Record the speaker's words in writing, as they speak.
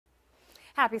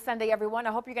Happy Sunday, everyone.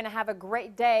 I hope you're going to have a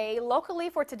great day. Locally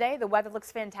for today, the weather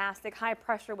looks fantastic. High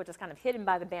pressure, which is kind of hidden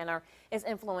by the banner, is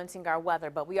influencing our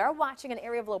weather. But we are watching an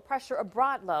area of low pressure, a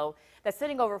broad low, that's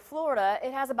sitting over Florida.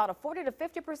 It has about a 40 to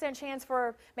 50% chance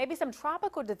for maybe some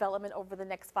tropical development over the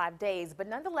next 5 days. But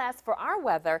nonetheless, for our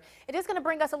weather, it is going to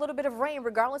bring us a little bit of rain,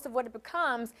 regardless of what it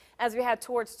becomes as we head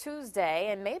towards Tuesday,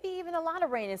 and maybe even a lot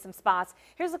of rain in some spots.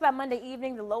 Here's a look at Monday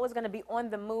evening. The low is going to be on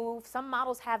the move. Some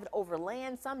models have it over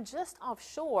land, some just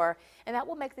offshore, and that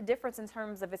will make the difference in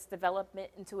terms of its development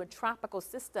into a tropical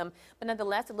system. But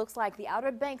nonetheless, it looks like the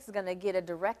Outer Banks is going to get a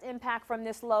direct impact from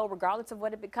this low, regardless of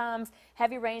what it becomes.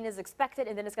 Heavy rain is expected,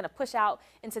 and then it's going to push out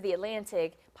into the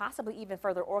Atlantic, possibly even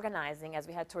further organizing as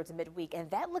we head towards midweek.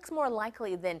 And that looks more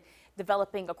likely than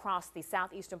developing across the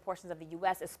southeastern portions of the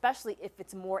U.S., especially if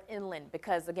it's more inland,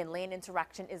 because again, land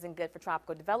interaction isn't good for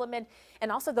tropical development. And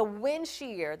also the wind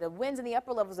shear, the winds in the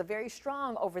upper levels are very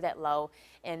strong over that low,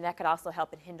 and that could also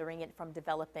help in hindering it from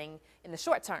developing in the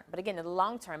short term. But again, in the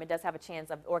long term, it does have a chance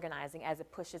of organizing as it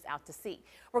pushes out to sea.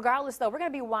 Regardless, though, we're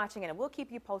going to be watching it, and we'll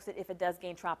keep you posted if it does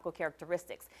gain tropical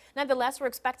characteristics. Nonetheless, we're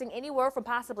expecting anywhere from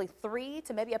possibly 3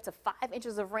 to maybe up to 5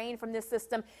 inches of rain from this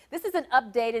system. This is an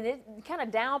update, and it kind of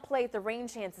downplayed the rain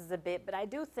chances a bit, but I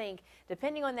do think,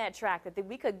 depending on that track, that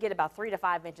we could get about 3 to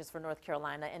 5 inches for North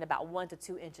Carolina and about 1 to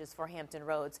 2 inches for Hampton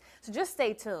Roads. So just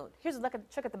stay tuned. Here's a look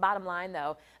at the bottom line,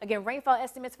 though. Again, rainfall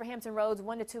estimates for Hampton Roads,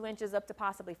 1 to 2 inches up to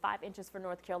possibly 5 inches for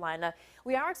North Carolina.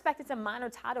 We are expecting some minor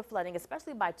tidal flooding,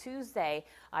 especially by Tuesday.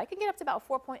 It can get up to about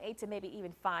 4.8 to maybe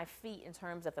even 5 feet in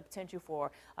terms of the potential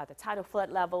for the tidal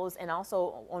flood levels. And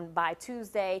also by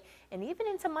Tuesday and even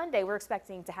into Monday, we're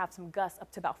expecting to have some gusts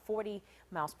up to about 40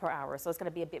 miles per hour. So it's going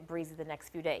to be a bit breezy the next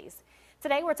few days.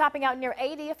 Today we're topping out near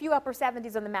 80, a few upper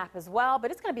 70s on the map as well,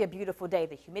 but it's going to be a beautiful day.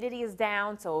 The humidity is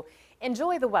down, so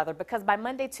enjoy the weather, because by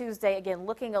Monday, Tuesday, again,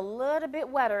 looking a little bit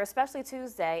wetter, especially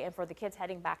Tuesday, and for the kids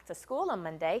heading back to school on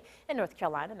Monday in North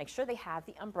Carolina, make sure they have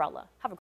the umbrella. Have a